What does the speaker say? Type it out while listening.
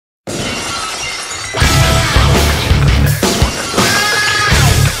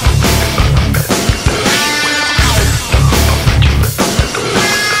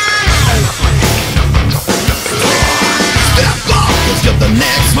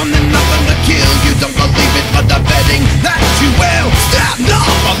one and nothing to kill. You don't believe it, but I'm betting that you will. Stand up,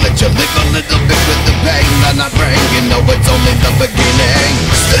 I'll let you live a little bit with the pain that I bring. You know it's only the beginning.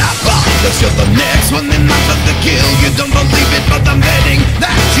 Step up, cause you're the next one and nothing to kill. You don't believe it, but I'm betting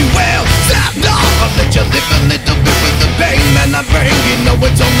that you will. Stand up, I'll let you live a little bit with the pain that I bring. You know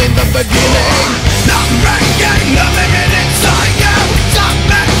it's only the beginning. Not breaking the limit inside you. Stop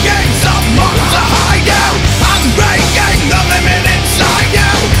making someone to hide you. I'm breaking the limit inside you.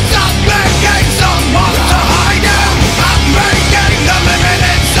 Stop making someone to hide you. I'm breaking the limit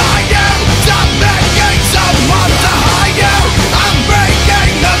inside you. Stop making someone to hide you. I'm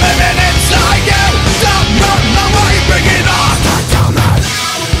breaking the limit inside you. Stop running away, bring it on.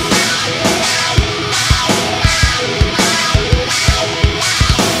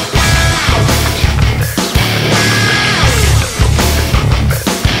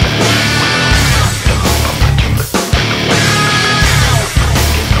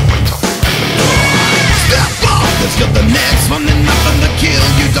 You're the next one and nothing to kill.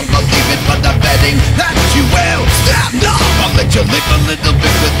 You don't believe it, but I'm betting that you will. Stand up, I'll let you live a little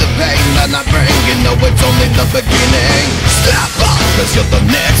bit with the pain that I bring. You know it's only the beginning. Step up, cause you're the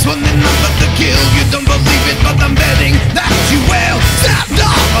next one and nothing to kill. You don't believe it, but I'm betting that you will. Stand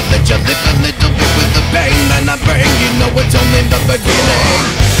up, I'll let you live a little bit with the pain that I bring. You know it's only the beginning.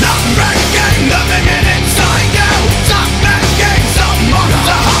 Not breaking the limit inside you. Stop making someone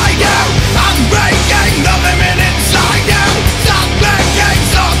to hide you. I'm breaking the limit inside you. Stop making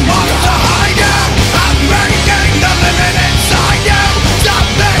someone to hide you. I'm breaking the limit inside you. Stop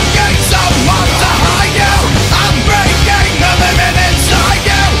making someone to hide you. I'm breaking the limit inside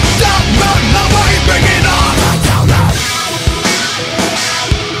you. Stop running away, bring it on.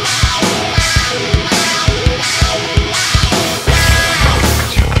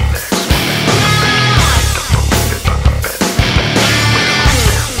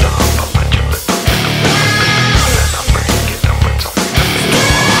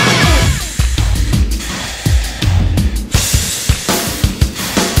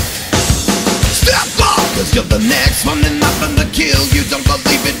 You're the next one and nothing to kill. You don't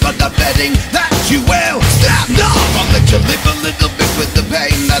believe it, but I'm betting that you will. Stand up, I'll let you live a little bit with the